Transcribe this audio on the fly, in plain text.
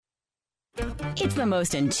It's the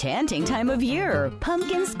most enchanting time of year.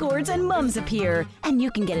 Pumpkins, gourds, and mums appear. And you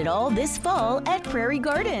can get it all this fall at Prairie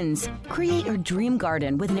Gardens. Create your dream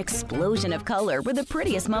garden with an explosion of color with the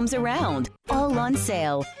prettiest mums around. All on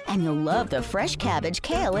sale. And you'll love the fresh cabbage,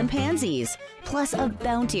 kale, and pansies. Plus a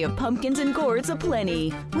bounty of pumpkins and gourds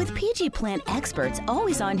aplenty. With PG plant experts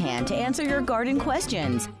always on hand to answer your garden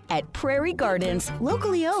questions. At Prairie Gardens,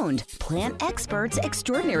 locally owned. Plant experts,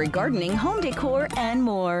 extraordinary gardening, home decor, and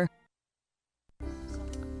more.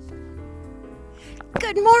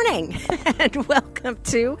 Good morning, and welcome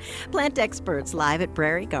to Plant Experts Live at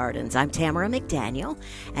Prairie Gardens. I'm Tamera McDaniel,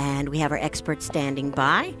 and we have our experts standing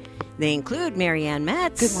by. They include Marianne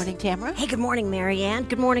Metz. Good morning, Tamera. Hey, good morning, Marianne.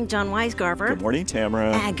 Good morning, John Weisgarver. Good morning,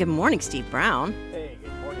 Tamera. And good morning, Steve Brown. Hey,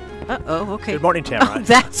 good morning. Uh-oh, okay. Good morning, Tamera. Oh,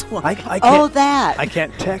 that's why. I can't, that. I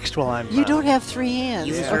can't text while I'm... You don't have three hands.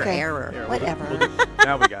 User Okay. error. Whatever.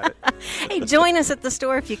 Now we got it. Hey, join us at the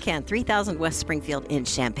store if you can. 3000 West Springfield in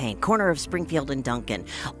Champaign, corner of Springfield and Duncan.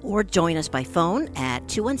 Or join us by phone at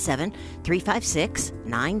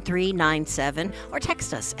 217-356-9397 or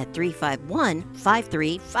text us at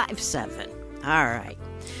 351-5357. All right.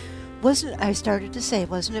 I started to say,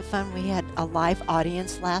 wasn't it fun? We had a live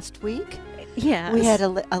audience last week. Yeah. We had a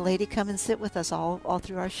lady come and sit with us all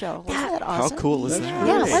through our show. Wasn't that awesome? How cool is that?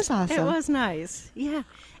 Yeah, it was awesome. It was nice. Yeah.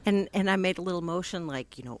 And I made a little motion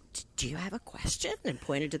like, do you have a question? And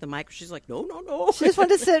pointed to the mic. She's like, no. She just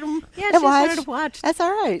wanted to sit and Yeah, she just watch. wanted to watch. That's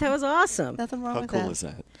all right. That was awesome. Nothing wrong How with cool that. is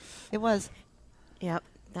that? It was. Yep.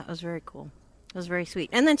 That was very cool. It was very sweet.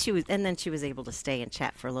 And then she was able to stay and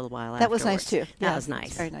chat for a little while That was nice, afterwards. too. That Yeah, was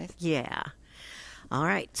nice. very nice. Yeah. All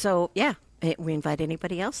right. So, yeah, we invite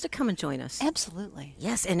anybody else to come and join us. Absolutely.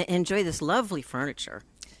 Yes, and enjoy this lovely furniture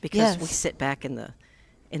because Yes. we sit back in the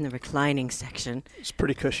reclining section. It's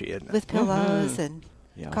pretty cushy, isn't it? With pillows and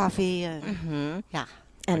Yeah. coffee. And, Yeah.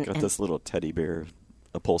 I And, got and this little teddy bear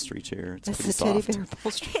upholstery chair. It's That's pretty the teddy soft. bear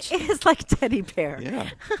upholstery. it is like teddy bear. Yeah.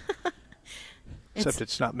 Except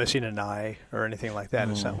it's not missing an eye or anything like that.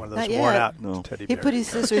 It's not one of Not those yet. worn-out No. teddy He bears. put his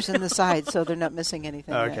scissors in the side so they're not missing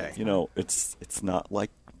anything. yet. Okay. It's not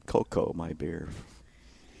like Coco, my bear,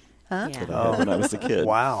 Huh? Yeah. that I had when I was a kid.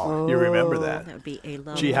 Wow. You remember That that. would be a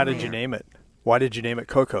lovely Gee, how did you bear. name it? Why did you name it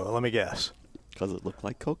Coco? Let me guess. Because it looked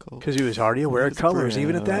like Coco. Because he was already aware of It's colors,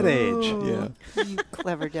 even at that age. Yeah. You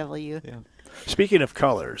clever devil, you. Yeah. Speaking of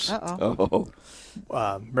colors, Uh-oh.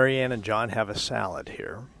 Oh. Marianne and John have a salad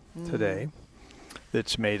here today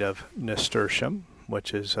that's made of nasturtium,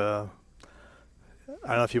 which is, I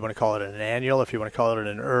don't know if you want to call it an annual, if you want to call it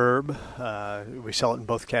an herb. We sell it in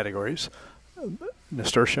both categories.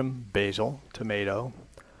 Nasturtium, basil, tomato.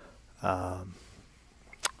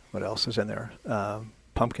 What else is in there?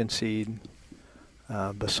 Pumpkin seed,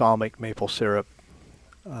 balsamic maple syrup,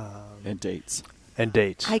 And dates. and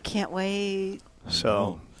dates. I can't wait.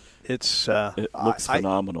 So it's It looks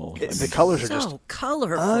phenomenal. the colors are just So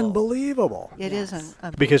colorful. unbelievable. It Yes. is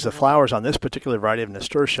Because the flowers on this particular variety of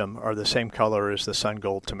nasturtium are the same color as the sun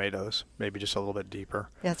gold tomatoes, maybe just a little bit deeper.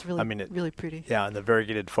 Yeah, it's really, I mean, really pretty. Yeah, and the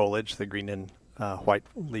variegated foliage, the green and white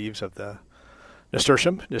leaves of the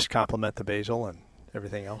nasturtium just complement the basil and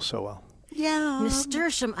everything else so well. Yeah.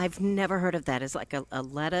 Nasturtium, I've never heard of that. Is like a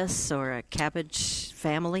lettuce or a cabbage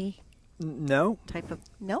family No, type of.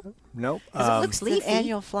 Nope. no. 'Cause it looks It's an leafy.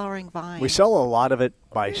 annual flowering vine. We sell a lot of it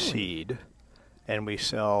by seed, and we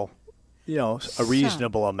sell, a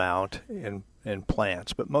reasonable amount in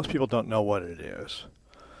plants, but most people don't know what it is.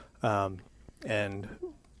 And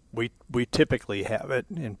we typically have it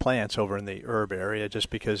in plants over in the herb area just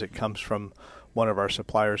because it comes from one of our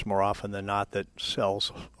suppliers more often than not that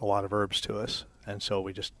sells a lot of herbs to us. And so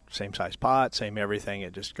we just, same size pot, same everything,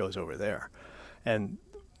 it just goes over there. And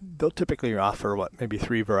they'll typically offer, maybe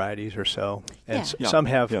 3 varieties or so. And Yeah. Yeah. some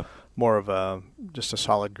have Yeah. more of just a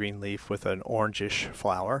solid green leaf with an orangish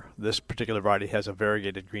flower. This particular variety has a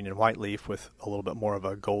variegated green and white leaf with a little bit more of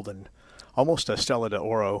a golden, almost a Stella de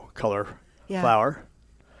Oro color Yeah. flower.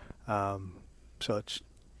 So it's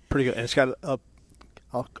pretty good. And it's got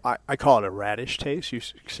I call it a radish taste. You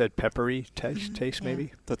said peppery taste yeah.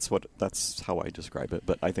 maybe? That's how I describe it.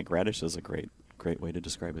 But I think radish is a great way to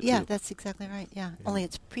describe it, Yeah, too. that's exactly right. Yeah. Only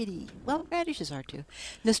it's pretty. Well, radishes are too.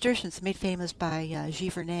 Nasturtium's made famous by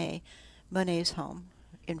Giverny, Monet's home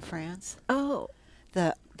in France. Oh,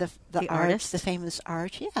 The The arch, artist? the famous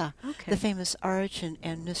arch, yeah. Okay. The famous arch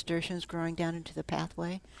and nasturtiums growing down into the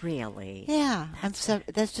pathway. really? Yeah, that's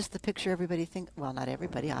just the picture everybody think. Well, not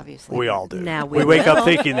everybody, obviously. We all do. Now we we wake will. up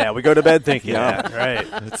thinking that. We go to bed thinking Yeah.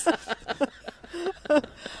 that. Right.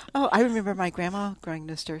 Oh, I remember my grandma growing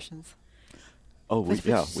nasturtiums. Oh, we Which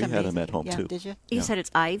had was them amazing. at home, Yeah, too. did you? You Yeah. said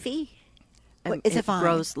it's ivy? It's a it vine.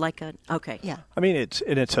 grows like a okay. Yeah. I mean,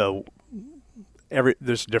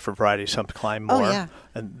 there's different varieties. Some climb Oh, more, yeah.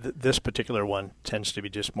 and this particular one tends to be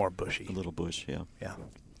just more bushy. A little bush, yeah. Yeah,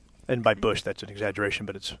 and by bush that's an exaggeration,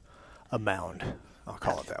 but it's a mound. I'll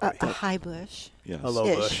call it that way. A high bush. Yes. A low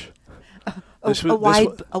ish. bush.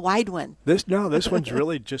 A wide one. This one's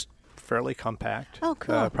really just fairly compact. Oh,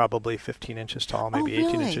 cool. Probably 15 inches tall, maybe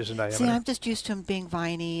 18 really? inches in diameter. See, I'm just used to them being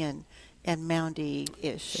viney and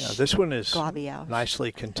moundy-ish. Yeah, this one is globby-ish.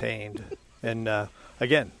 nicely contained. And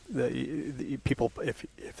again, the people, if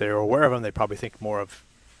they're aware of them, they probably think more of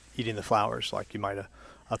eating the flowers, like you might a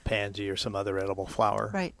pansy or some other edible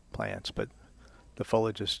flower plants. But the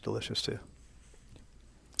foliage is delicious too.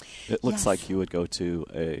 It looks Yes. like you would go to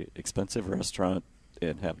a expensive restaurant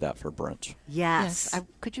and have that for brunch. Yes.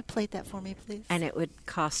 Could you plate that for me, please? And it would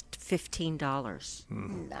cost $15.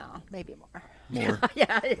 No, maybe more. More.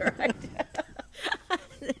 Yeah, you're right.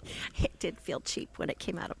 It did feel cheap when it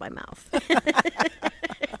came out of my mouth.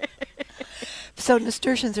 So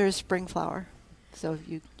nasturtiums are a spring flower. So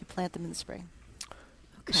you plant them in the spring.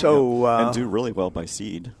 Okay. So and do really well by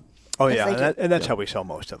seed. oh Yes, yeah, they and, do. and that's Yeah. how we sell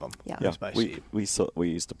most of them. Yeah. Yeah, is by we seed. we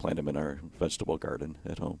used to plant them in our vegetable garden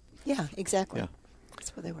at home. Yeah, exactly. Yeah.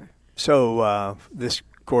 That's what they were. So this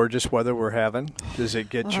gorgeous weather we're having, does it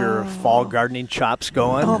get your fall gardening chops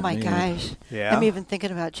going? Oh my man. gosh. Yeah. I'm even thinking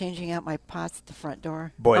about changing out my pots at the front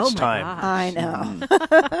door. Boy, Oh it's my time. gosh. I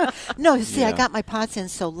know. No, you see, I Yeah. got my pots in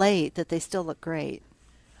so late that they still look great.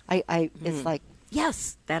 It's like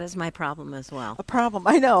Yes, that is my problem as well. a problem.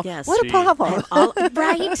 I know. Yes. What a Gee. problem. And all,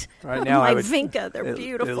 right? Right now, my I would, vinca, they're it,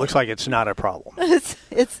 beautiful. It looks like it's not a problem.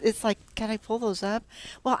 It's like, can I pull those up?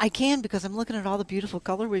 Well, I can because I'm looking at all the beautiful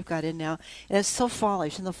color we've got in now, and it's so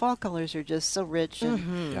fallish, and the fall colors are just so rich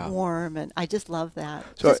and Yeah. warm, and I just love that.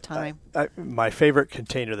 So Just time. my favorite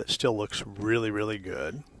container that still looks really, really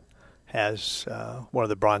good has one of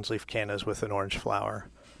the bronze leaf cannas with an orange flower.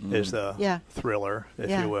 Is the Yeah. thriller, if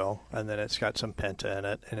Yeah. you will, and then it's got some penta in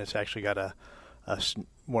it, and it's actually got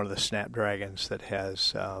one of the snapdragons that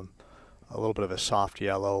has a little bit of a soft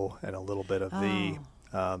yellow and a little bit of the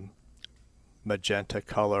magenta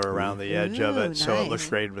color around the edge of Ooh, it, so it looks nice.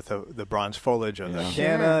 great with the bronze foliage of the Yeah.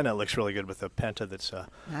 canna, Sure. and it looks really good with the penta that's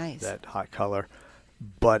Nice. that hot color.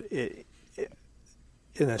 But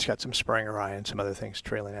and it's got some springerite and some other things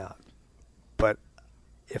trailing out. But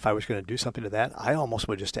if I was going to do something to that, I almost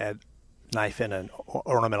would just add knife in an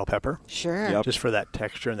ornamental pepper, Sure. Yep. just for that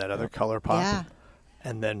texture and that other color pop. Yeah.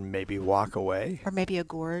 And then maybe walk away. Or maybe a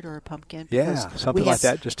gourd or a pumpkin. Yeah, because something we like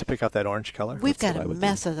have- that, just to pick out that orange color. We've That's got what a I would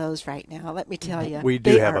mess of those right now. Let me tell you, We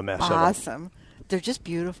do They have are a mess of them. awesome. They're just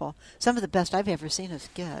beautiful. Some of the best I've ever seen us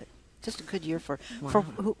get. Just a good year for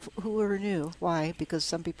who knew why? Because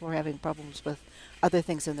some people are having problems with other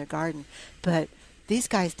things in their garden, but these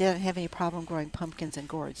guys didn't have any problem growing pumpkins and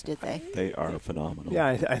gourds, did they? They are phenomenal. Yeah,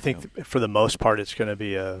 I think for the most part, it's going to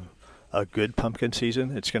be a good pumpkin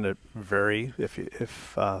season. It's going to vary.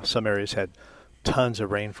 If some areas had tons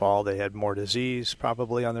of rainfall, they had more disease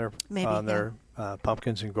probably on their Maybe,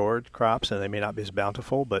 pumpkins and gourd crops, and they may not be as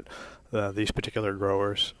bountiful. But these particular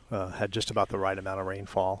growers had just about the right amount of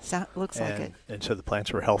rainfall. Looks like it. And so the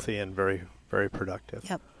plants were healthy and very, very productive.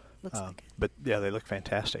 Yep. Looks like it. But yeah, they look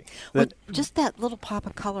fantastic. Well, just that little pop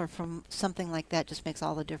of color from something like that just makes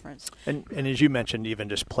all the difference. And as you mentioned, even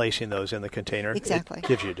just placing those in the container, Exactly. it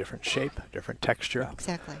gives you a different shape, different texture.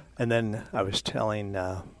 Exactly. And then I was telling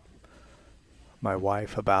my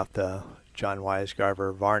wife about the John Wise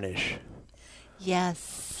Garver varnish, Yes.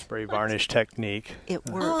 spray varnish technique It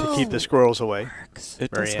works. to keep the squirrels away.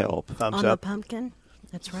 It does Marianne, help. thumbs On up. the pumpkin?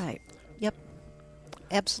 That's right. Yep.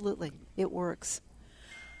 Absolutely. It works.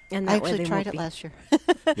 And I that way actually they tried won't it be- last year.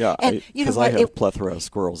 Yeah, And you know because what? I have It- plethora of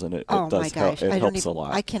squirrels, and it Oh my does gosh! help. It I don't helps a even.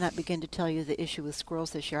 lot. I cannot begin to tell you the issue with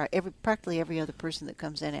squirrels this year. Practically every other person that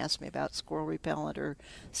comes in asks me about squirrel repellent or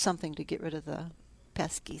something to get rid of the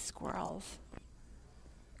pesky squirrels.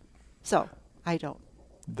 So I don't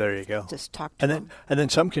There you go. just talk to them. And then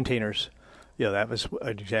some containers, that was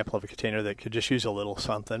an example of a container that could just use a little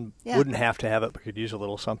something. Yeah. Wouldn't have to have it, but could use a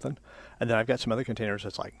little something. And then I've got some other containers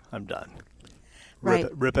that's like, I'm done. Right.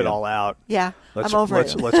 Rip it Yeah. all out. Yeah, Let's, I'm over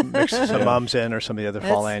let's, it. let's mix some mums in or some of the other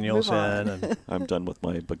fall Let's annuals move on. in. And I'm done with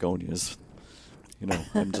my begonias.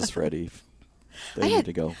 I'm just ready. They I need had-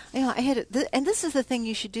 to go. I had, and this is the thing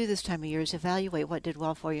you should do this time of year: is evaluate what did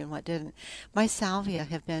well for you and what didn't. My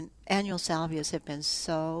annual salvias have been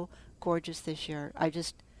so gorgeous this year. I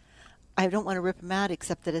don't want to rip them out,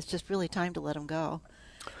 except that it's just really time to let them go.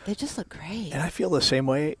 They just look great. I feel the same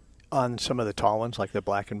way on some of the tall ones, like the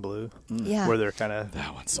black and blue, Yeah. where they're kind of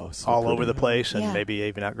That one's so all pretty. over the place and Yeah. maybe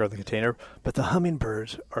even outgrow the container. But the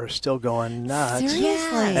hummingbirds are still going nuts. Seriously?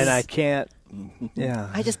 Yes. And I can't, yeah.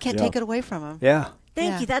 I just can't Yeah. take it away from them. Yeah,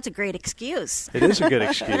 Thank Yeah. you. That's a great excuse. it is a good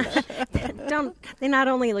excuse. They not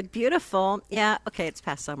only look beautiful, yeah, okay, it's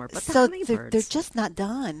past summer, but the So hummingbirds. they're just not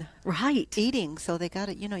done right. eating, so they got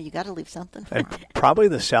to, you got to leave something for And them. probably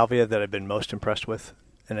the salvia that I've been most impressed with,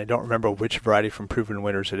 and I don't remember which variety from Proven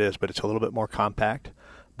Winners it is, but it's a little bit more compact.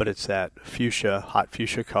 But it's that fuchsia, hot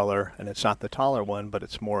fuchsia color, and it's not the taller one, but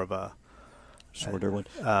it's more of a Shorter one.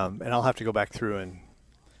 and I'll have to go back through and.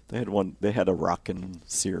 They had one. They had a rockin'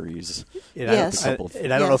 series. Yes. I don't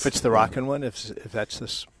know if Yes. it's the rockin' one, if that's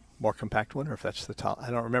this more compact one, or if that's the tall.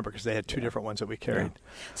 I don't remember because they had two different ones that we carried.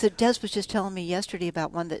 So Des was just telling me yesterday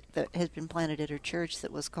about one that has been planted at her church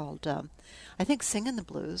that was called, I think, Singing the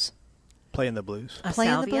Blues. Playing the blues. A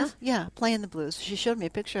Playing the salvia? blues? Yeah, Playing the Blues. She showed me a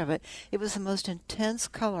picture of it. It was the most intense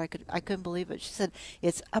color. I couldn't believe it. She said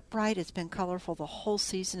it's upright. It's been colorful the whole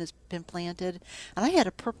season. It's been planted. And I had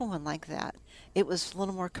a purple one like that. It was a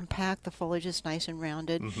little more compact. The foliage is nice and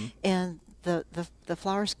rounded, and the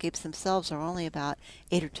flowerscapes themselves are only about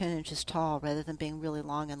 8 or 10 inches tall, rather than being really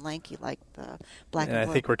long and lanky like the black And and I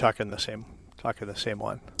blue. think we're talking the same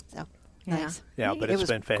one. So, Yeah. nice. Yeah, but It it's was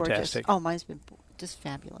been gorgeous. fantastic. Oh, mine's been just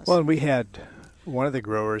fabulous. Well, and we had one of the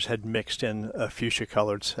growers had mixed in a fuchsia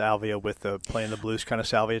colored salvia with the Playing the Blues kind of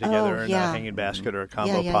salvia together in yeah. a hanging basket or a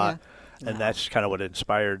combo yeah, pot. And that's kind of what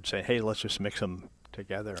inspired saying, hey, let's just mix them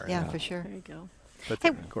together. yeah, for sure. There you go. But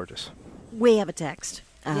Hey, they're gorgeous. We have a text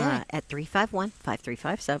Yeah. at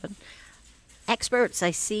 351-5357. Experts,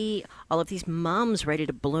 I see all of these mums ready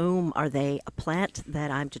to bloom. Are they a plant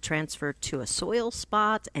that I'm to transfer to a soil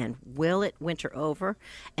spot, and will it winter over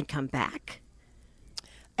and come back?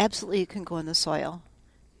 Absolutely, you can go in the soil.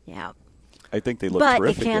 Yeah. I think they look But it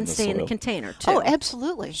terrific can in the stay in the soil. container, too. Oh,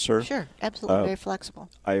 absolutely. Sure. Sure, absolutely. Uh, Very flexible.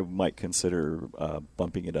 I might consider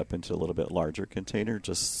bumping it up into a little bit larger container,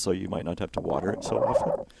 just so you might not have to water it so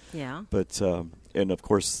often. Yeah. But and of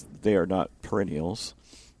course they are not perennials;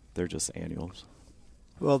 they're just annuals.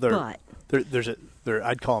 Well, But-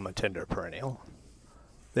 I'd call them a tender perennial.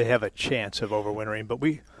 They have a chance of overwintering, but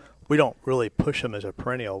we don't really push them as a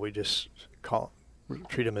perennial. We just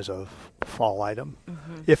treat them as a fall item.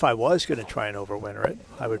 If I was going to try and overwinter it,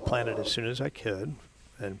 I would plant it as soon as I could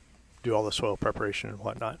and do all the soil preparation and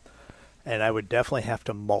whatnot. And I would definitely have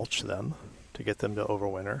to mulch them to get them to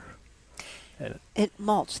overwinter. And It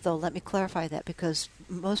mulch, though. Let me clarify that, because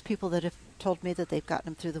most people that have told me that they've gotten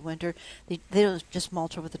them through the winter, they don't just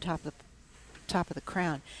mulch over the top of the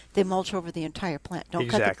crown. They mulch over the entire plant.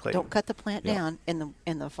 Exactly. Don't cut the plant Yeah. down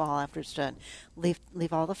in the fall after it's done. Leave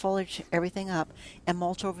all the foliage, everything up, and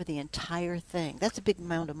mulch over the entire thing. That's a big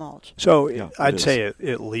mound of mulch. so Yeah, it I'd is. say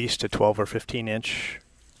at least a 12 or 15 inch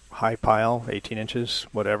high pile, 18 inches,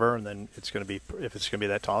 whatever, and then it's going to be, if it's going to be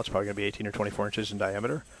that tall, it's probably going to be 18 or 24 inches in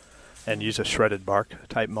diameter. And use a shredded bark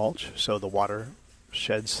type mulch so the water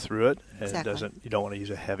sheds through it, and Exactly. you don't want to use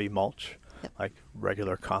a heavy mulch Yep. like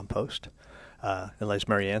regular compost. And as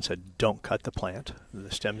Marianne said, don't cut the plant. The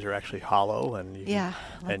stems are actually hollow, and you Yeah,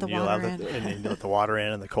 let and the you allow water in. and you let the water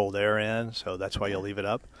in and the cold air in. So that's why you'll leave it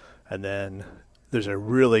up. And then there's a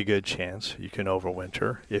really good chance you can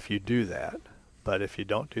overwinter if you do that. But if you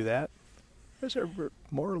don't do that, there's a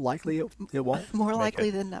more likely it won't. More make likely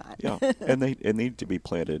it. than not. Yeah, and they need to be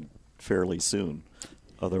planted fairly soon.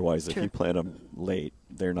 Otherwise, if True. you plant them late,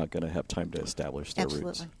 they're not going to have time to establish their roots.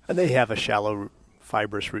 Absolutely. And they have a shallow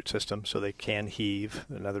fibrous root system, so they can heave.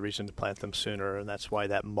 Another reason to plant them sooner, and that's why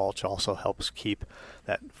that mulch also helps keep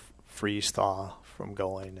that freeze thaw from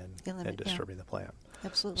going and disturbing the plant.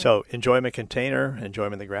 Absolutely. So enjoy them in container, enjoy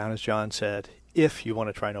them in the ground, as John said. If you want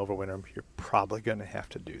to try and overwinter them, you're probably going to have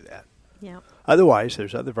to do that. Yeah. Otherwise,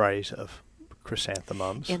 there's other varieties of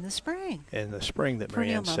chrysanthemums in the spring. in the spring that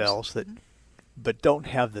Perennial Marianne mums. sells that, but don't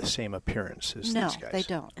have the same appearance as No, these guys. they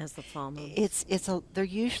don't. As the fall mums. They're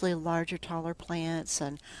usually larger, taller plants,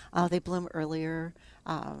 and they bloom earlier.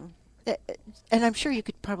 And I'm sure you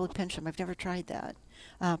could probably pinch them. I've never tried that.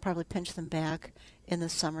 Probably pinch them back in the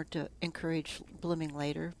summer to encourage blooming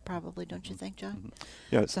later. Probably, don't you think, John?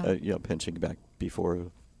 Yeah, So- pinching back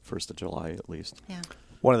before 1st of July at least. Yeah.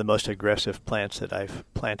 One of the most aggressive plants that I've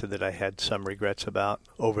planted that I had some regrets about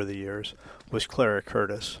over the years was Clara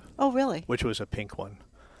Curtis, Oh, really? which was a pink one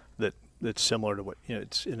that's similar to what,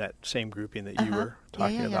 it's in that same grouping that you Uh-huh. were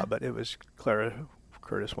talking Yeah. about, but it was Clara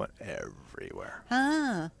Curtis went everywhere.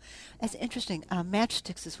 Ah, that's interesting.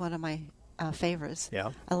 Matchsticks is one of my favorites.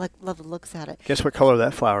 Yeah. I love the looks at it. Guess what color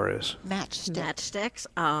that flower is? Matchstick. Matchsticks.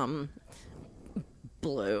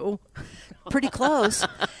 blue. Pretty close.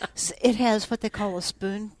 It has what they call a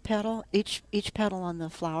spoon petal. Each petal on the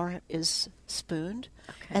flower is spooned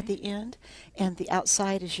at the end, and the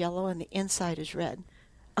outside is yellow and the inside is red.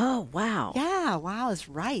 Oh, wow. Yeah, wow is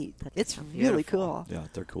right. It's so really beautiful. cool. Yeah,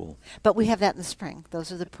 they're cool. But we have that in the spring.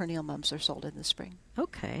 Those are the perennial mums. They're sold in the spring.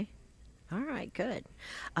 Okay. All right, good.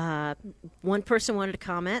 One person wanted to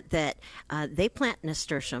comment that they plant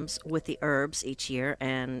nasturtiums with the herbs each year,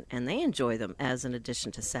 and they enjoy them as an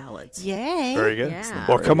addition to salads. Yay. Very good. Yeah.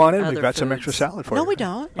 Well, come on in. Other We've got some foods. extra salad for you. No, we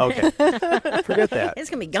don't. Okay. Forget that. It's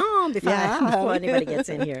going to be gone before, Yeah. before anybody gets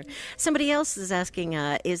in here. Somebody else is asking,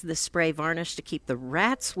 is the spray varnish to keep the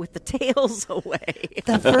rats with the tails away?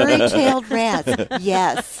 The furry-tailed rats.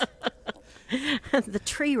 Yes. The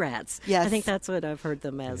tree rats. Yes. I think that's what I've heard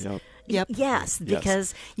them as. Yep. Yes, Yes.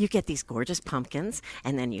 because you get these gorgeous pumpkins,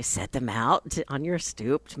 and then you set them out on your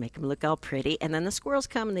stoop to make them look all pretty, and then the squirrels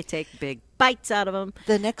come and they take big bites out of them.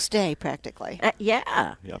 The next day, practically.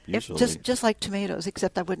 Yeah. Yep, If- usually. just like tomatoes,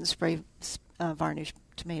 except I wouldn't spray varnish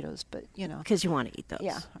tomatoes, but you know. Because you want to eat those.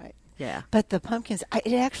 Yeah, right. Yeah. But the pumpkins,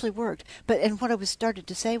 it actually worked. And what I was started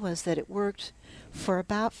to say was that it worked for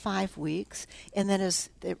about 5 weeks, and then as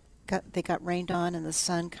they got rained on and the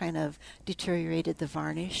sun kind of deteriorated the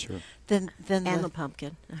varnish. Sure. Then And the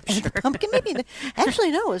pumpkin. I'm and sure. the pumpkin maybe.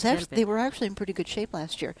 Actually, no. It was Could have actually, been. they were actually in pretty good shape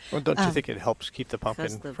last year. Well, don't you think it helps keep the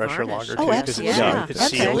pumpkin the fresher varnish. longer, Oh, too? absolutely. Because Yeah. it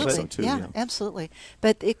absolutely. seals Absolutely. it. too, yeah, yeah. absolutely.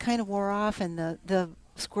 But it kind of wore off, and the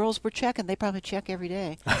squirrels were checking. They probably check every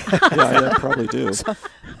day. Yeah, probably do.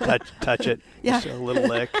 Touch it. Yeah. Just a little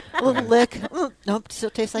lick. A little lick. Nope,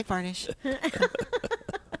 still tastes like varnish.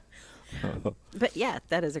 But yeah,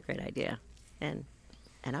 that is a great idea. And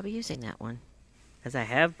I'll be using that one, as I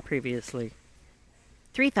have previously.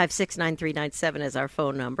 356-9397 is our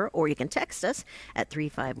phone number, or you can text us at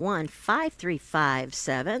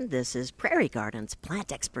 351-5357. This is Prairie Gardens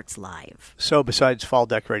Plant Experts Live. So besides fall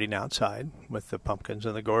decorating outside with the pumpkins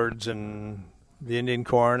and the gourds and the Indian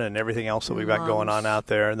corn and everything else that we've got going on out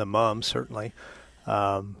there, and the mums, certainly,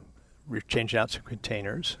 we're changing out some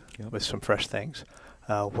containers with some fresh things.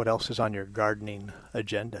 What else is on your gardening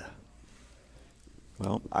agenda?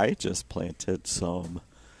 Well, I just planted some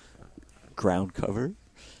ground cover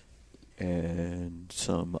and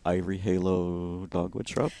some ivory halo dogwood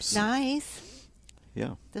shrubs. Nice.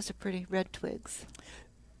 Yeah. Those are pretty red twigs.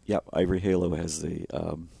 Yep. Ivory halo has the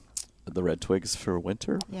red twigs for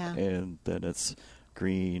winter. Yeah. And then it's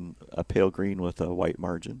green, a pale green with a white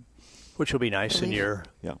margin. Which will be nice in your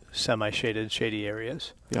Yeah. semi-shaded, shady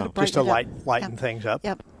areas. Yeah. Just to Brighten it up. lighten Yep. things up.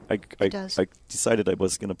 Yep. I does. decided I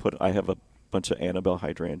was going to I have a bunch of Annabelle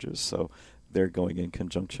hydrangeas, so they're going in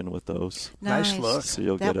conjunction with those. Nice look. So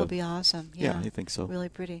you'll that get will be awesome. Yeah, I think so. Really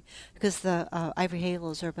pretty. Because the ivory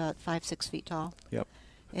halos are about 5-6 feet tall. Yep.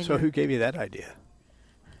 And So who gave you that idea?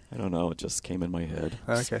 I don't know. It just came in my head.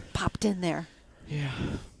 Okay. popped in there? Yeah.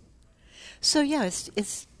 So yeah,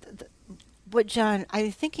 it's what John.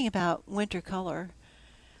 I'm thinking about winter color.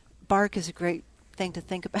 Bark is a great thing to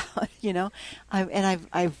think about, you know.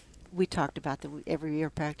 We talked about that every year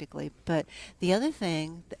practically. But the other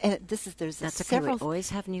thing, and there's That's okay. several. We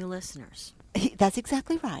always have new listeners. That's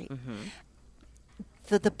exactly right. Mm-hmm.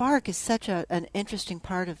 The bark is such an interesting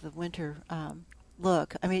part of the winter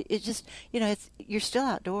look. I mean, it just, you know, you're still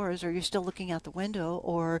outdoors, or you're still looking out the window,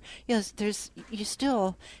 or you know, you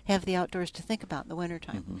still have the outdoors to think about in the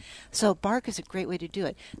wintertime. Mm-hmm. So bark is a great way to do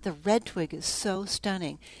it. The red twig is so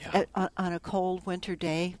stunning on a cold winter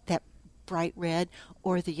day. That bright red,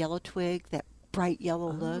 or the yellow twig, that bright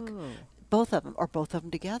yellow look. Both of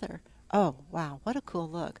them together. Oh wow, what a cool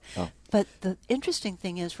look! Oh. But the interesting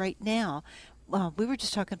thing is, right now, we were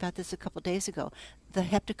just talking about this a couple days ago. The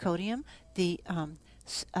heptacodium, the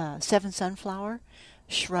seven sunflower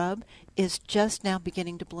shrub, is just now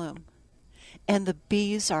beginning to bloom, and the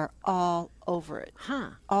bees are all over it.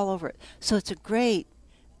 All over it. So it's a great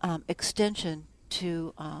extension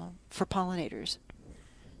to for pollinators.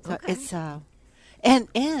 So it's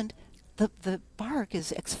and the bark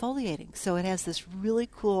is exfoliating, so it has this really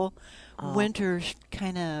cool winter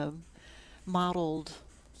kind of mottled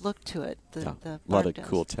look to it. The A lot bark of does.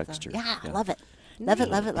 cool texture. Yeah, I Yeah. love it. Love it,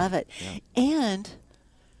 love it, love it. Yeah. And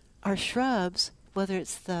our shrubs, whether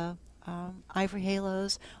it's the ivory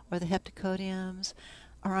halos or the heptacodiums,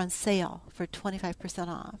 are on sale for 25%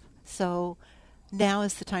 off. So now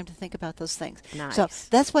is the time to think about those things. Nice. So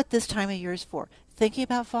that's what this time of year is for. thinking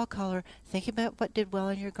about fall color, thinking about what did well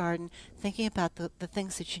in your garden, thinking about the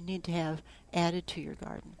things that you need to have added to your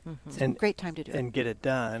garden. It's a great time to do it. And get it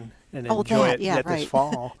done and Oh, enjoy that, it yeah, yet right. this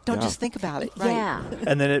fall. Don't just think about it. Right. Yeah.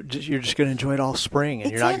 And then you're just going to enjoy it all spring,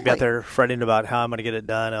 and you're not going to be out Exactly. there fretting about how I'm going to get it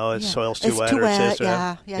done. Oh, it's Yeah. soil's too It's wet. too or it's wet. this or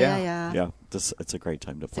that. Yeah. Yeah, it's a great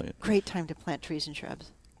time to plant. Great time to plant trees and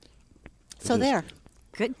shrubs. So is. there.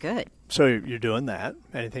 Good. So you're doing that.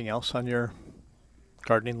 Anything else on your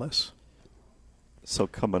gardening list? So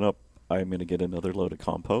coming up, I'm going to get another load of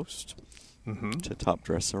compost Mm-hmm. to top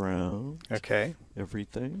dress around Okay.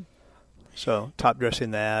 everything. So top dressing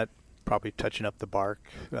that, probably touching up the bark.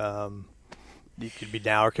 It could be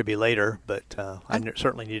now or it could be later, but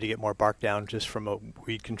certainly need to get more bark down just from a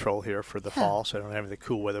weed control here for the fall, so I don't have the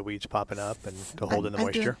cool weather weeds popping up and to hold in the I'm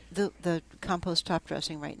moisture. doing the compost top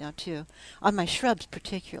dressing right now too, on my shrubs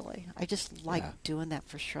particularly. I just like doing that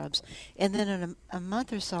for shrubs. And then in a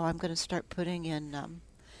month or so, I'm going to start putting in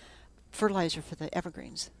fertilizer for the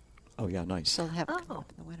evergreens, Oh, yeah, nice. so they'll have it come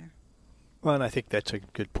up in the winter. Well, and I think that's a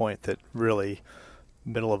good point that really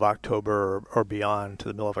middle of October or beyond to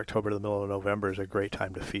the middle of October to the middle of November is a great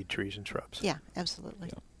time to feed trees and shrubs. Yeah, absolutely.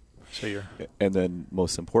 Yeah. So you're And then,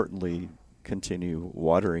 most importantly, continue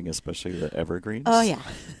watering, especially the evergreens. Oh yeah.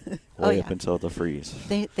 Way up until the freeze.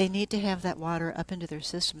 They need to have that water up into their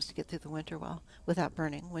systems to get through the winter well without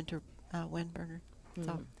burning, wind burner.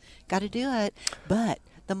 So, got to do it. But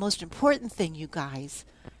the most important thing, you guys,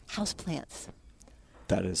 houseplants.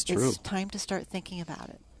 That is true. It's time to start thinking about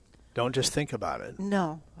it. don't just think about it.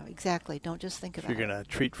 No, exactly. Don't just think If about you're it. going to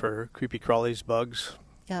treat for creepy crawlies, bugs,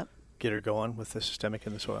 Yep. get her going with the systemic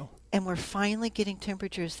in the soil. And we're finally getting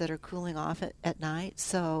temperatures that are cooling off at night.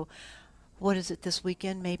 So, what is it this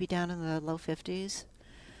weekend? Maybe down in the low 50s.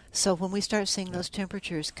 So when we start seeing those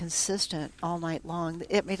temperatures consistent all night long,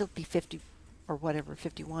 it'll be 50 or whatever,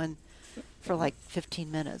 51 for like 15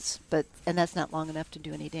 minutes. And that's not long enough to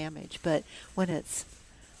do any damage. But when it's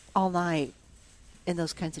all night in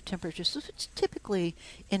those kinds of temperatures, so it's typically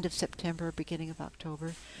end of September, beginning of October.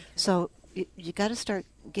 Okay. So you got to start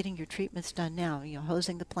getting your treatments done now.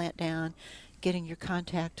 Hosing the plant down, getting your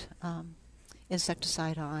contact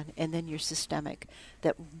insecticide on, and then your systemic.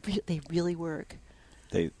 They really work.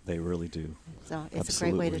 They really do. So it's Absolutely.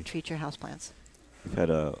 a great way to treat your houseplants. We've had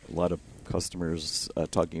a lot of customers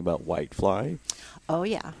talking about whitefly Oh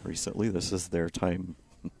yeah, recently. This is their time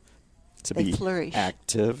to They be flourish.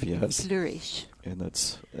 active, yes. flourish. And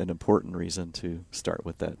that's an important reason to start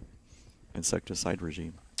with that insecticide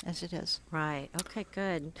regime. As it is. Right. Okay,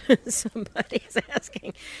 good. Somebody's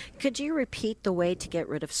asking, could you repeat the way to get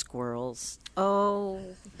rid of squirrels? Oh,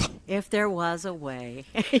 if there was a way,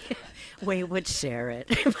 we would share it.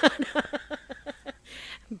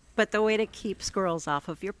 But the way to keep squirrels off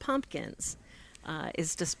of your pumpkins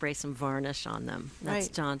is to spray some varnish on them. That's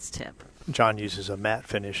Right. John's tip. John uses a matte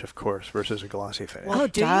finish, of course, versus a glossy finish. Well,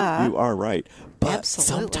 do you? duh. You are right. But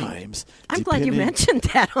Absolutely. sometimes, I'm glad you depending- mentioned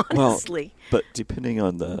that, honestly. Well, but depending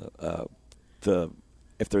on the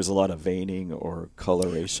if there's a lot of veining or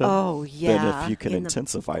coloration, Oh, then yeah. if you can In the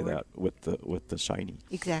intensify board. that with the shiny.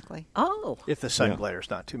 Exactly. Oh, If the sun Yeah. glares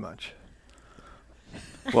not too much.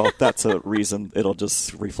 Well, that's a reason it'll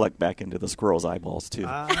just reflect back into the squirrel's eyeballs too.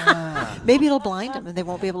 Maybe it'll blind them and they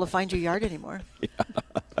won't be able to find your yard anymore.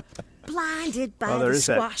 blinded by Well, there the is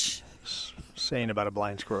that- squash. Saying about a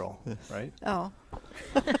blind squirrel, right? Oh.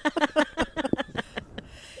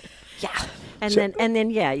 Yeah. And then,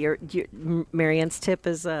 your Marianne's tip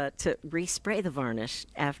is to respray the varnish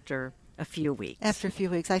after a few weeks. After a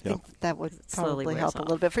few weeks, I think that would slowly probably wears help a off.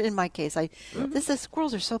 little bit. In my case, the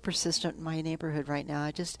squirrels are so persistent in my neighborhood right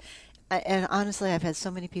now. And honestly, I've had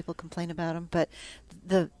so many people complain about them. But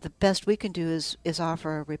the best we can do is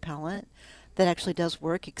offer a repellent that actually does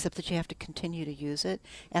work, except that you have to continue to use it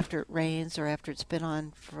after it rains or after it's been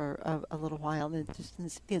on for a little while. And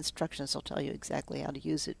the instructions will tell you exactly how to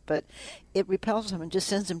use it. But it repels them and just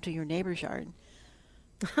sends them to your neighbor's yard.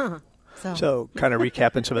 So kind of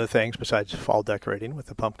recapping some of the things besides fall decorating with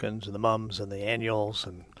the pumpkins and the mums and the annuals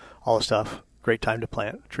and all the stuff. Great time to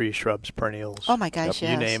plant trees, shrubs, perennials. Oh, my gosh, You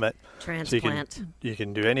yes. name it. Transplant. So you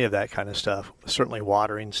can do any of that kind of stuff. Certainly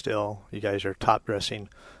watering still. You guys are top dressing,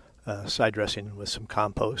 side dressing with some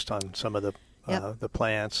compost on some of the the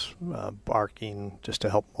plants, barking just to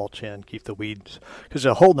help mulch in, keep the weeds. Because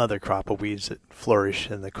there's a whole other crop of weeds that flourish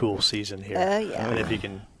in the cool season here. Yeah. And if you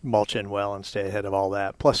can mulch in well and stay ahead of all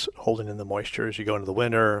that, plus holding in the moisture as you go into the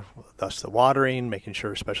winter, thus the watering, making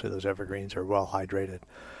sure especially those evergreens are well hydrated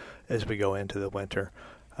as we go into the winter.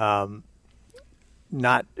 And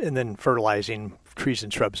then fertilizing trees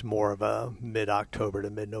and shrubs more of a mid-October to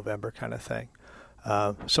mid-November kind of thing.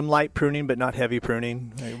 Some light pruning, but not heavy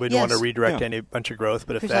pruning. We don't want to redirect any bunch of growth,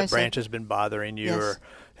 but if that branch has been bothering you, or,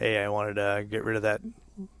 hey, I wanted to get rid of that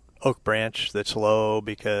oak branch that's low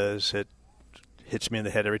because it hits me in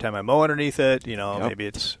the head every time I mow underneath it, maybe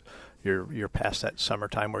it's you're past that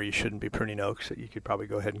summertime where you shouldn't be pruning oaks, so you could probably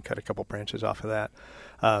go ahead and cut a couple branches off of that.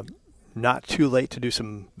 Not too late to do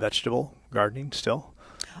some vegetable gardening still.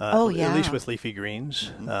 At least with leafy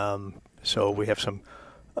greens. So we have some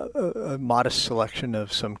a modest selection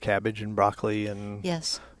of some cabbage and broccoli and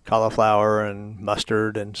cauliflower and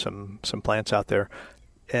mustard and some plants out there.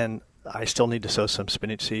 And I still need to sow some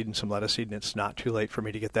spinach seed and some lettuce seed, and it's not too late for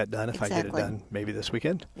me to get that done if I get it done maybe this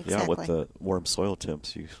weekend. Yeah, with the warm soil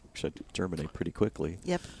temps, you should germinate pretty quickly.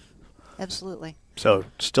 Yep, absolutely. So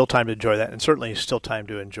still time to enjoy that, and certainly still time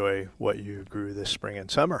to enjoy what you grew this spring and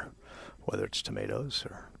summer, whether it's tomatoes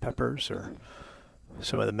or peppers or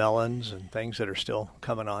some of the melons and things that are still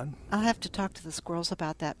coming on. I'll have to talk to the squirrels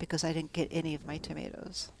about that because I didn't get any of my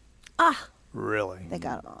tomatoes. Really? They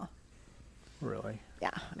got them all. Really?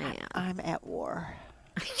 Yeah. I'm at war.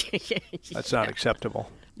 That's not acceptable.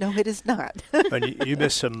 No, it is not. And you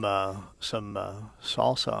missed some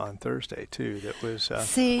salsa on Thursday too. That was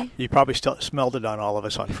see. You probably still smelled it on all of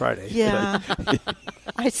us on Friday. Yeah,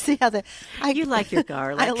 I see how that. You like your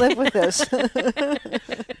garlic. I live with this.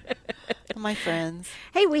 My friends.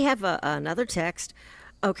 Hey, we have another text.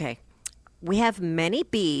 Okay. We have many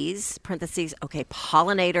bees, parentheses,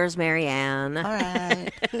 pollinators, Marianne. All right.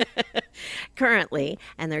 Currently,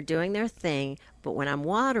 and they're doing their thing, but when I'm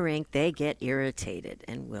watering, they get irritated.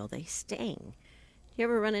 And will they sting? You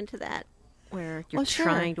ever run into that? Where you're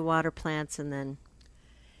trying to water plants and then...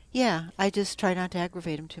 Yeah, I just try not to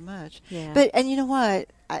aggravate them too much. Yeah. But, and you know what?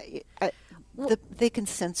 They can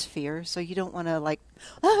sense fear, so you don't want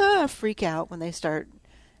to, freak out when they start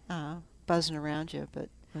buzzing around you, but...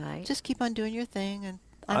 Right. Just keep on doing your thing, and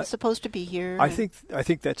I'm supposed to be here. I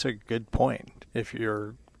think that's a good point. If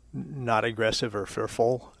you're not aggressive or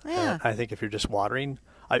fearful, I think if you're just watering,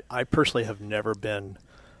 I personally have never been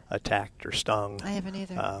attacked or stung. I haven't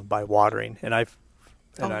either by watering, and I'm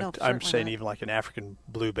saying not. even like an African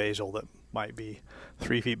blue basil that might be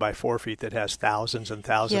 3 feet by 4 feet that has thousands and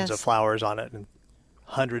thousands of flowers on it and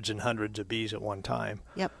hundreds of bees at one time.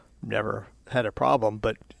 Yep. Never had a problem,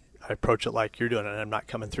 but I approach it like you're doing it, and I'm not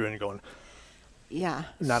coming through and going,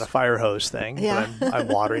 not a fire hose thing, but I'm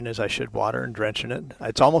watering as I should water and drenching it.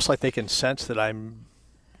 It's almost like they can sense that I'm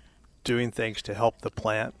doing things to help the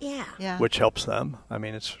plant, which helps them. I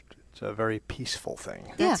mean, it's a very peaceful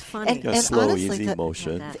thing. That's funny. And slow, honestly, easy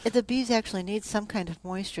motion. The bees actually need some kind of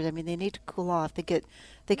moisture. I mean, they need to cool off. They get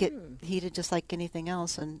heated just like anything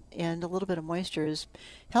else, and a little bit of moisture is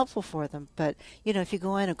helpful for them. But if you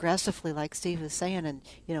go in aggressively, like Steve was saying, and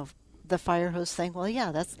the fire hose thing,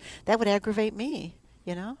 that would aggravate me.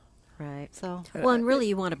 Right. So and really,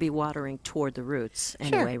 you want to be watering toward the roots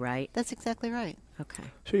anyway, right? That's exactly right. Okay.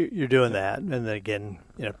 So you're doing that, and then again,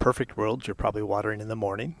 in a perfect world, you're probably watering in the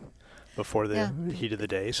morning before the heat of the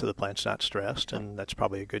day, so the plant's not stressed, and that's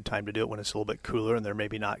probably a good time to do it when it's a little bit cooler and they're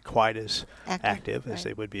maybe not quite as active as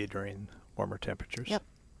they would be during warmer temperatures. Yep.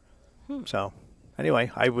 So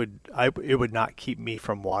anyway, it would not keep me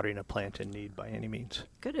from watering a plant in need by any means.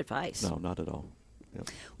 Good advice. No, not at all. Yep.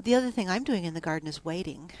 The other thing I'm doing in the garden is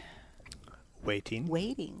waiting.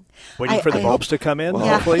 Waiting I for the bulbs to come in, Well,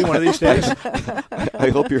 hopefully, one of these days.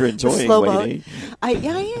 I hope you're enjoying waiting. I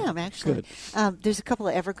am, actually. Good. There's a couple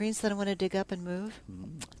of evergreens that I want to dig up and move.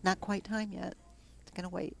 Not quite time yet. It's going to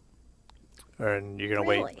wait. And you're going to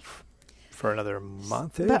wait for another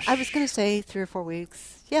month-ish? But I was going to say 3 or 4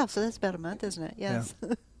 weeks. Yeah, so that's about a month, isn't it? Yes.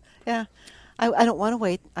 Yeah. I don't want to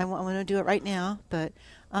wait. I want to do it right now, but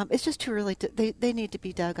it's just too early. They need to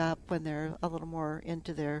be dug up when they're a little more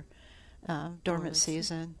into their dormant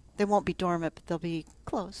season. They won't be dormant, but they'll be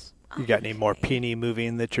close. You got any more peony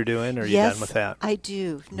moving that you're doing, or are you done with that? I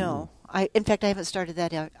do. No. In fact, I haven't started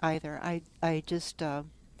that either. I just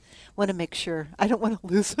want to make sure. I don't want to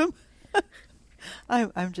lose them.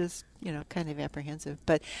 I'm just, kind of apprehensive.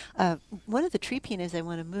 But one of the tree peonies I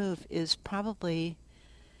want to move is probably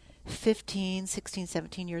 15, 16,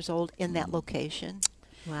 17 years old in that location.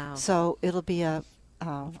 Wow. So it'll be I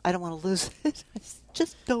don't want to lose it.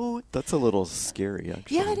 Just don't. That's a little scary,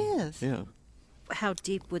 actually. Yeah, it is. Yeah. How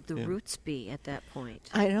deep would the roots be at that point?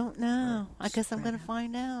 I don't know. I guess I'm going to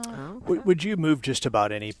find out. Oh. Would you move just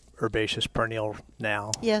about any herbaceous perennial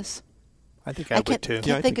now? Yes. I think I would too. I Yeah, I can't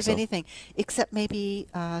think think of so. anything except maybe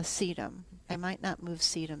sedum. I might not move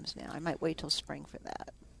sedums now. I might wait till spring for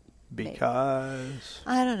that. Because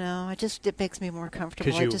I don't know. It makes me more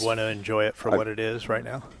comfortable. you want to enjoy it for what it is right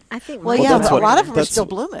now. I think. Well, mine- yeah, that's but a what- lot of them are that's- still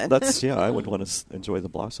blooming. I would want to enjoy the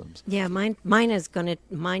blossoms. Yeah, mine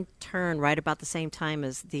turn right about the same time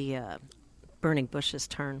as the burning bushes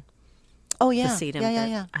turn. Oh The yeah, sedum yeah, that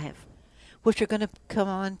yeah. I have. Which are going to come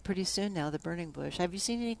on pretty soon now. The burning bush. Have you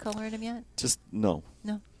seen any color in them yet? Just no.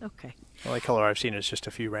 No. Okay. The only color I've seen is just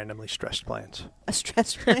a few randomly stressed plants. A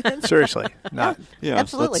stress plant. Seriously, not. Yeah,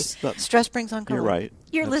 Absolutely. that's- Stress brings on color. You're right.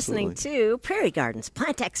 You're Absolutely. listening to Prairie Gardens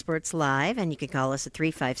Plant Experts Live, and you can call us at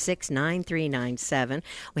 356-9397.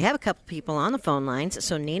 We have a couple people on the phone lines,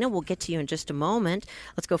 so Nina will get to you in just a moment.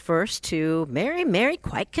 Let's go first to Mary. Mary,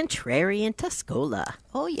 quite contrary in Tuscola.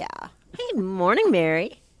 Oh yeah. Hey, morning,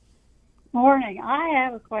 Mary. Morning. I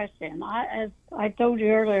have a question. As I told you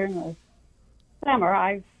earlier in the summer,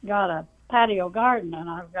 I've got a patio garden and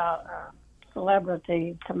I've got a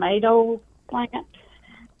celebrity tomato plant,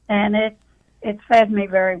 and it's fed me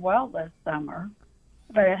very well this summer.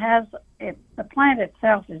 But the plant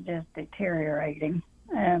itself is just deteriorating,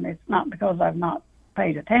 and it's not because I've not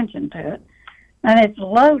paid attention to it. And it's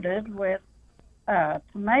loaded with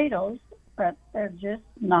tomatoes, but they're just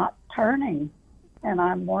not turning. And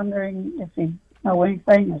I'm wondering if you know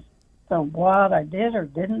anything as to what I did or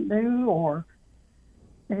didn't do, or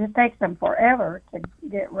if it takes them forever to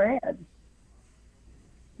get red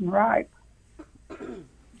and ripe.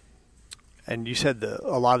 And you said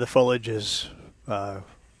a lot of the foliage has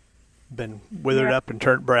been withered up and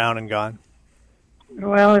turned brown and gone.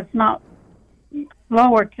 Well, it's not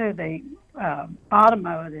lower to the bottom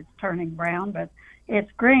of it. It's turning brown, but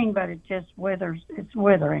it's green, but it just withers. It's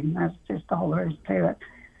withering. That's just all there is to it.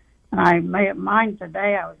 And I made up mine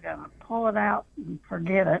today. I was going to pull it out and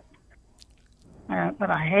forget it, but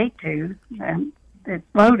I hate to. And it's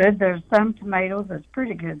loaded. There's some tomatoes that's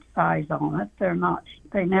pretty good size on it.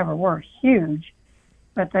 They never were huge,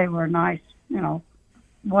 but they were nice. You know,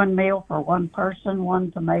 one meal for one person,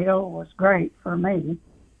 one tomato was great for me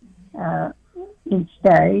each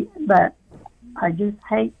day. But I just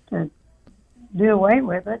hate to do away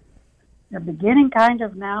with it. They're beginning kind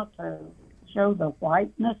of now to show the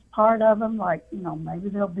whiteness part of them, like, you know, maybe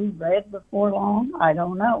they'll be red before long. I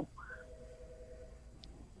don't know.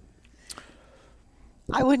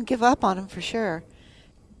 I wouldn't give up on them for sure.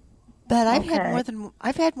 But I've had Okay.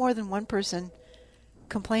 more than one person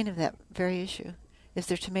complain of that very issue. If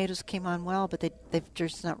their tomatoes came on well, but they're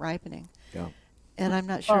just not ripening. Yeah. And I'm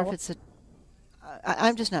not sure if it's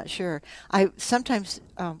I'm just not sure. I sometimes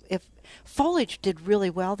if foliage did really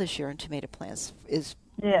well this year in tomato plants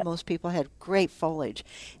most people had great foliage,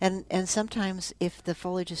 and sometimes if the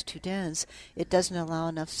foliage is too dense, it doesn't allow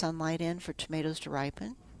enough sunlight in for tomatoes to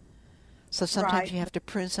ripen. So sometimes Right. you have to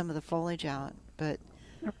prune some of the foliage out. But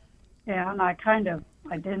Yeah, and I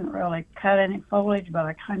didn't really cut any foliage, but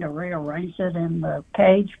I kind of rearranged it in the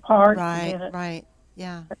cage part. to get it. right,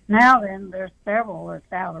 yeah. But now then, there's several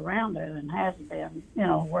that's out around it and has been, you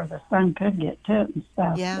know, where the sun could get to it and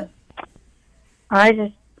stuff. Yeah. But I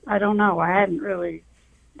don't know.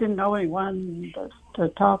 Didn't know anyone to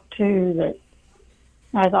talk to that.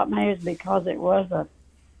 I thought maybe it's because it was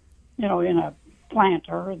in a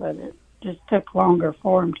planter that it just took longer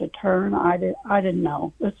for them to turn. I didn't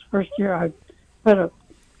know. This is the first year I put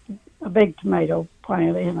a big tomato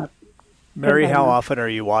plant in a Mary, how container. often are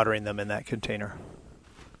you watering them in that container?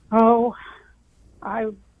 Oh, I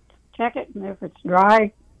check it, and if it's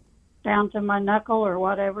dry down to my knuckle or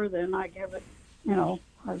whatever, then I give it, you know,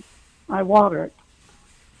 I water it.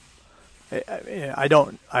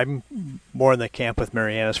 I'm more in the camp with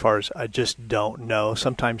Marianne as far as I just don't know.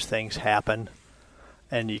 Sometimes things happen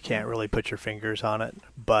and you can't really put your fingers on it.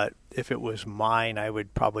 But if it was mine, I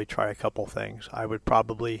would probably try a couple things. I would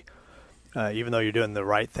probably, even though you're doing the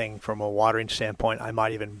right thing from a watering standpoint, I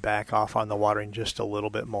might even back off on the watering just a little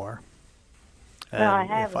bit more. And Well, I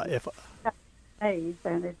haven't. Days,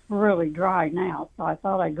 and it's really dry now, so I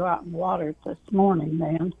thought I'd go out and water it this morning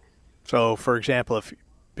then. So, for example,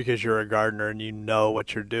 because you're a gardener and you know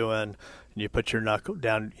what you're doing, and you put your knuckle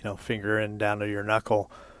down, finger in down to your knuckle,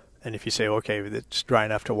 and if you say, okay, it's dry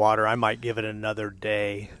enough to water, I might give it another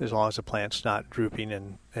day as long as the plant's not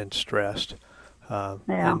drooping and stressed.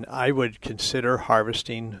 And I would consider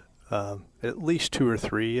harvesting at least 2 or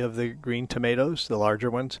 3 of the green tomatoes, the larger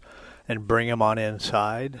ones, and bring them on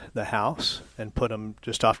inside the house and put them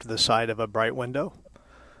just off to the side of a bright window.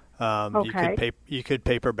 Okay. You could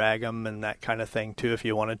paper bag them and that kind of thing too if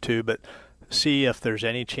you wanted to, but see if there's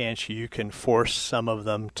any chance you can force some of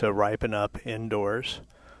them to ripen up indoors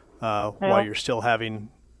while you're still having,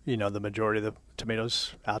 the majority of the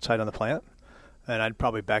tomatoes outside on the plant. And I'd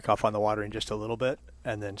probably back off on the watering just a little bit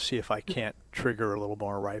and then see if I can't trigger a little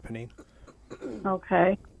more ripening.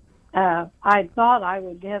 Okay. I thought I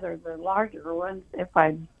would gather the larger ones if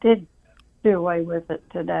I did do away with it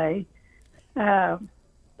today,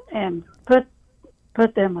 and put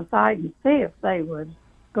them aside and see if they would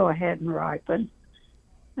go ahead and ripen.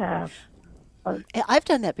 I've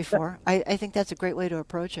done that before. I think that's a great way to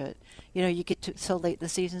approach it. You get to so late in the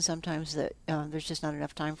season sometimes that there's just not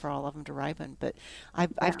enough time for all of them to ripen. But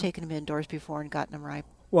I've taken them indoors before and gotten them ripe.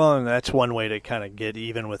 Well, and that's one way to kind of get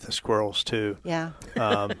even with the squirrels too. Yeah.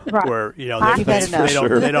 Right. Where they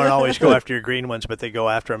don't always go after your green ones, but they go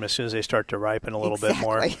after them as soon as they start to ripen a little bit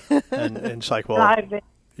more. And it's like, well,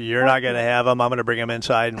 you're not going to have them. I'm going to bring them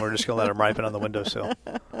inside, and we're just going to let them ripen on the windowsill.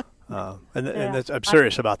 I'm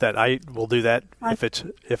serious about that. I will do that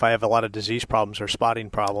if I have a lot of disease problems or spotting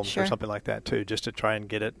problems or something like that too, just to try and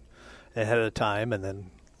get it ahead of time and then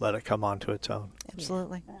let it come onto its own.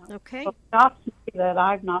 Absolutely. Okay. Well, I'll say that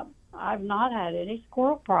I've not had any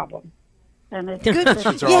squirrel problem, and it's Good.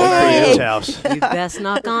 They're all at Priya's house. You best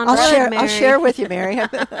knock on I'll wood, share. Mary. I'll share with you, Mary.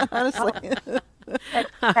 Honestly.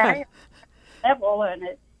 level in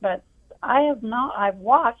it, but I have not. I've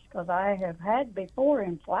watched because I have had before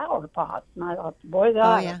in flower pots, and I thought, boy,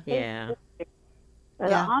 that. Yeah.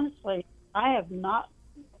 But honestly, I have not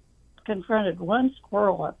confronted one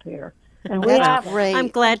squirrel up here. And we have. Great. I'm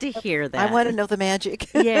glad to hear that. I want to know the magic.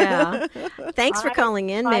 Yeah. Thanks for calling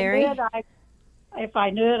in, Mary. If I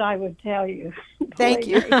knew it, I would tell you. Thank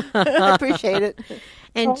you. I appreciate it.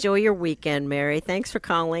 Enjoy your weekend, Mary. Thanks for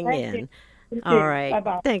calling in. You. All right.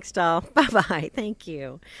 Bye-bye. Thanks, doll. Bye-bye. Thank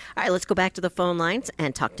you. All right, let's go back to the phone lines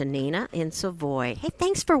and talk to Nina in Savoy. Hey,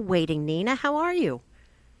 thanks for waiting, Nina. How are you?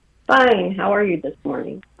 Fine. How are you this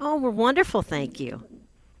morning? Oh, we're wonderful, thank you.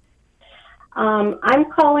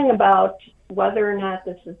 I'm calling about whether or not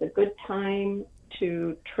this is a good time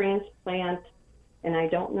to transplant, and I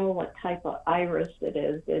don't know what type of iris it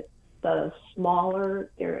is. It's the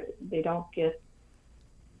smaller, they don't get,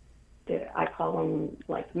 I call them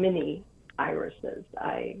like mini irises.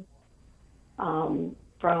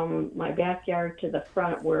 From my backyard to the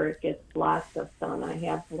front where it gets lots of sun, I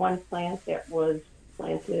have one plant that was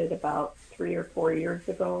planted about 3 or 4 years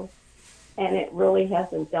ago, and it really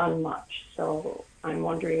hasn't done much. So I'm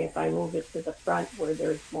wondering if I move it to the front where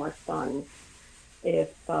there's more sun,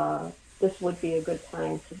 if this would be a good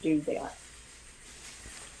time to do that.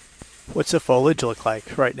 What's the foliage look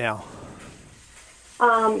like right now?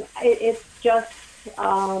 It's just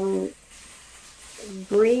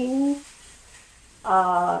green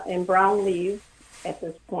and brown leaves at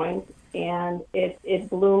this point, and it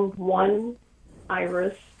bloomed one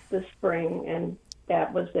iris this spring, and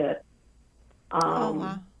that was it.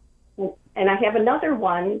 Wow. And I have another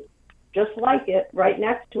one just like it right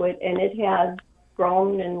next to it, and it has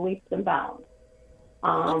grown in leaps and bounds.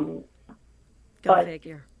 Go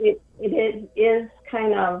figure. It is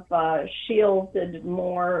kind of shielded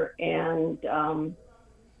more and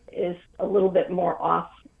is a little bit more off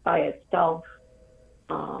by itself.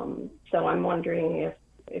 So I'm wondering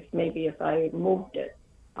if maybe if I moved it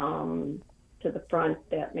to the front,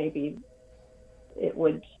 that maybe it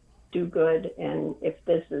would do good, and if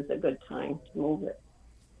this is a good time to move it.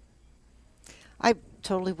 I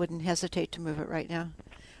totally wouldn't hesitate to move it right now.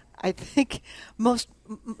 I think most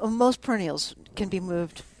perennials can be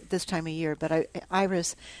moved this time of year, but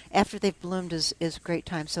iris, after they've bloomed, is a great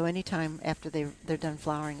time. So any time after they're done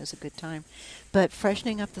flowering is a good time. But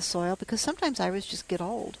freshening up the soil, because sometimes iris just get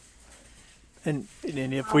old. And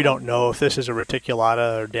if we don't know if this is a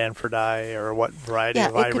reticulata or Danfordi or what variety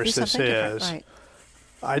of iris this is, right.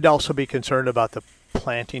 I'd also be concerned about the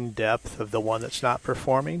planting depth of the one that's not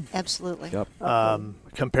performing. Absolutely. Yep.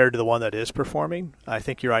 Compared to the one that is performing. I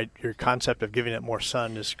think you're right. Your concept of giving it more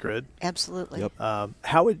sun is good. Absolutely. Yep.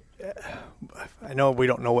 How would I know we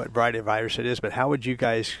don't know what variety of iris it is, but how would you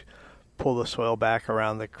guys pull the soil back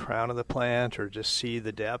around the crown of the plant, or just see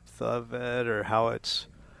the depth of it, or how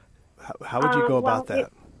would you go about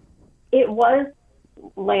that? It was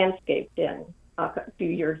landscaped in a few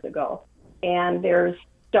years ago, and there's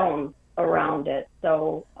stones around it.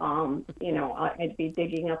 So, I'd be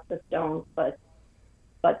digging up the stones, but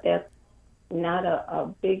that's not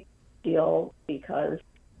a big deal because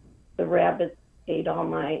the rabbits ate all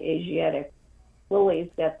my Asiatic lilies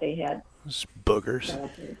that they had. Those boogers.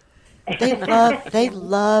 They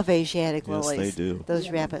love Asiatic lilies. Yes, they do. Those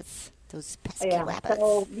rabbits, those pesky rabbits.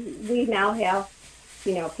 So we now have,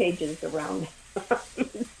 cages around.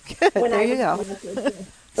 Good. There you go.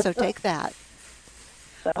 So take that.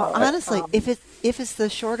 So, Honestly, if it's the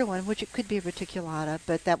shorter one, which it could be a reticulata,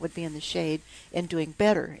 but that would be in the shade and doing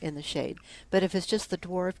better in the shade. But if it's just the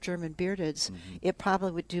dwarf German beardeds, it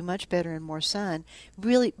probably would do much better in more sun.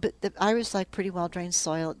 Really, but the iris like pretty well drained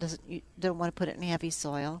soil. You don't want to put it in heavy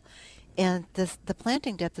soil, and the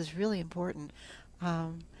planting depth is really important.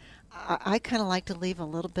 I kind of like to leave a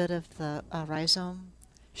little bit of the rhizome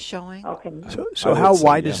showing. okay. So how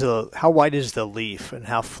wide is the leaf, and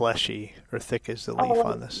how fleshy or thick is the leaf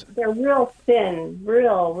on this? They're real thin,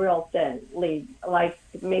 real thin leaves, like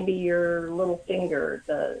maybe your little finger,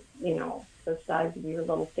 the size of your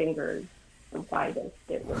little finger is the widest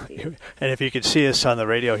it would be. And if you could see us on the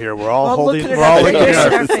radio here, we're all looking holding at we're all our looking fingers.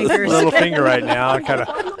 at Our fingers. little finger right now, kind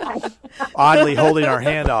of oddly holding our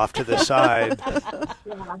hand off to the side.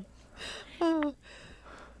 Yeah.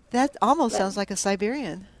 That almost sounds like a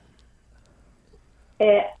Siberian.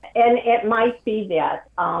 And it might be that.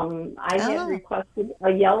 I had requested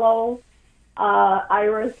a yellow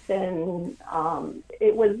iris, and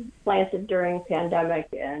it was planted during pandemic,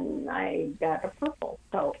 and I got a purple.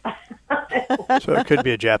 So, So it could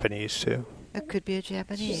be a Japanese too. It could be a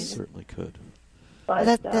Japanese. Certainly could. but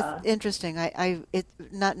That's interesting. It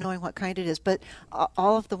not knowing what kind it is, but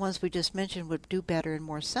all of the ones we just mentioned would do better in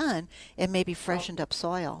more sun and maybe freshened up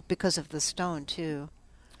soil because of the stone too.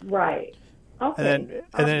 right. Okay.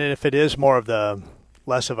 And then if it is more of the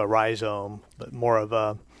less of a rhizome, but more of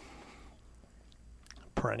a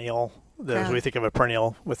perennial, as we think of a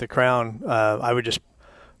perennial with a crown, I would just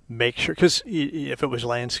make sure, because if it was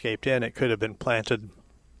landscaped in, it could have been planted.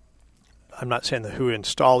 I'm not saying that who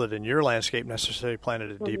installed it in your landscape necessarily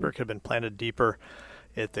planted it deeper. It could have been planted deeper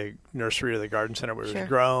at the nursery or the garden center where it was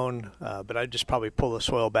grown. But I'd just probably pull the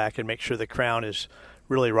soil back and make sure the crown is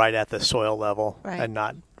really right at the soil level and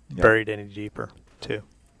not buried any deeper too.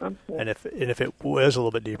 Okay. And if it was a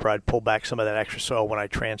little bit deeper, I'd pull back some of that extra soil when I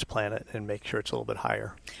transplant it and make sure it's a little bit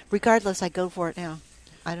higher. Regardless, I go for it now.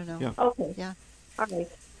 I don't know. Yeah. Okay. Yeah. All right.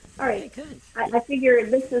 Okay, good. I figure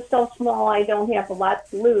this is so small, I don't have a lot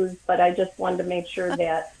to lose, but I just wanted to make sure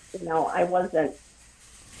that I wasn't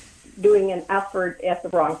doing an effort at the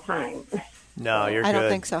wrong time. No, you're good. I don't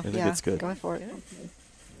think so. I think it's good. Going for it. Okay,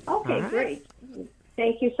 All right. great.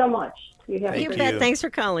 Thank you so much. You have Thank You a bet. you. Thanks for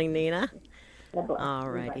calling, Nina. great day. All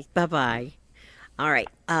righty. Bye-bye. All right.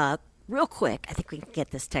 Real quick, I think we can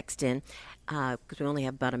get this text in because we only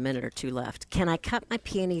have about a minute or two left. Can I cut my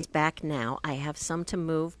peonies back now? I have some to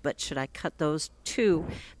move, but should I cut those too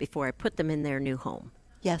before I put them in their new home?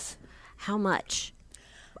 Yes. How much?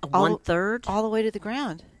 All- 1/3? All the way to the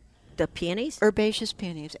ground. The peonies? Herbaceous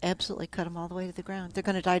peonies. Absolutely cut them all the way to the ground. They're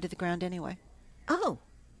going to die to the ground anyway. Oh.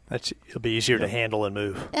 It'll be easier to handle and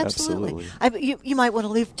move. Absolutely. Absolutely. You might want to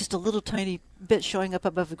leave just a little tiny bit showing up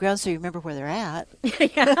above the ground so you remember where they're at.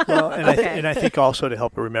 Well, and I think also to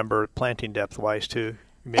help remember planting depth wise too.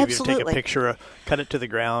 Maybe take a Absolutely. picture, cut it to the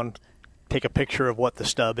ground, take a picture of what the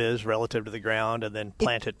stub is relative to the ground, and then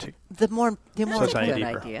plant it to. The more So it's not Good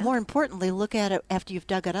deeper. idea. More importantly, look at it after you've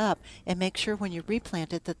dug it up and make sure when you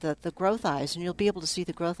replant it that the growth eyes, and you'll be able to see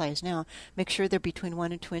the growth eyes now, make sure they're between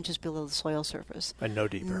 1 and 2 inches below the soil surface. And no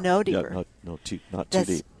deeper. No Yeah, deeper. not too That's-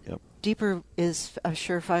 deep. Yep. Deeper is a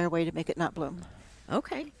surefire way to make it not bloom.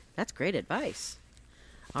 Okay. That's great advice.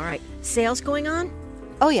 All right. Sales going on?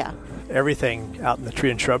 Oh, yeah. Everything out in the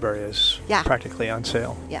tree and shrub area is Yeah. practically on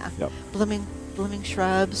sale. Yeah. Yep. Blooming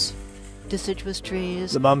shrubs, deciduous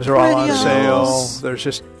trees. The mums are all on perennials. sale. There's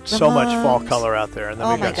just so much fall mums. color out there, and then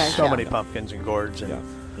Oh we've my got gosh, so yeah. many pumpkins and gourds and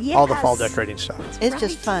Yeah. all the fall Yes. decorating stuff. It's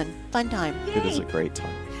just fun time. It is a great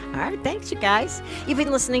time. All right, thanks, you guys. You've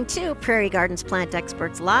been listening to Prairie Gardens Plant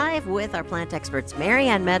Experts Live with our plant experts, Mary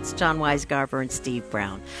Ann Metz, John Weisgarver, and Steve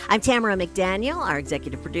Brown. I'm Tamera McDaniel. Our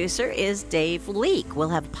executive producer is Dave Leake. We'll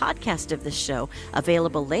have a podcast of this show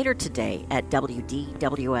available later today at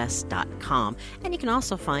wdws.com. And you can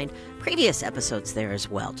also find previous episodes there as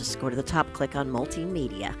well. Just go to the top, click on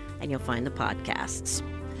Multimedia, and you'll find the podcasts.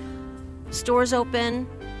 Stores open,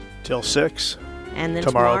 Till 6. and then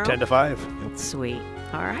Tomorrow 10 to 5. Sweet.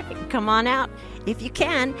 All right, come on out if you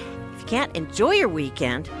can. If you can't, enjoy your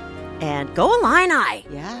weekend and go Illini.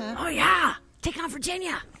 Yeah. Oh yeah, take on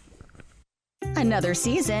Virginia. Another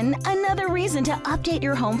season, another reason to update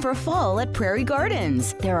your home for fall at Prairie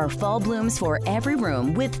Gardens. There are fall blooms for every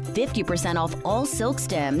room with 50% off all silk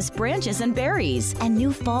stems, branches, and berries. And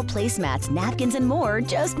new fall placemats, napkins, and more,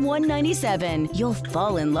 just $1.97. You'll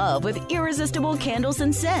fall in love with irresistible candles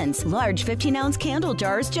and scents. Large 15-ounce candle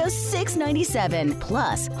jars, just $6.97.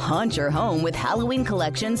 Plus, haunt your home with Halloween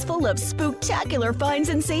collections full of spooktacular finds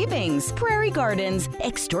and savings. Prairie Gardens,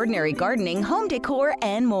 extraordinary gardening, home decor,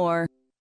 and more.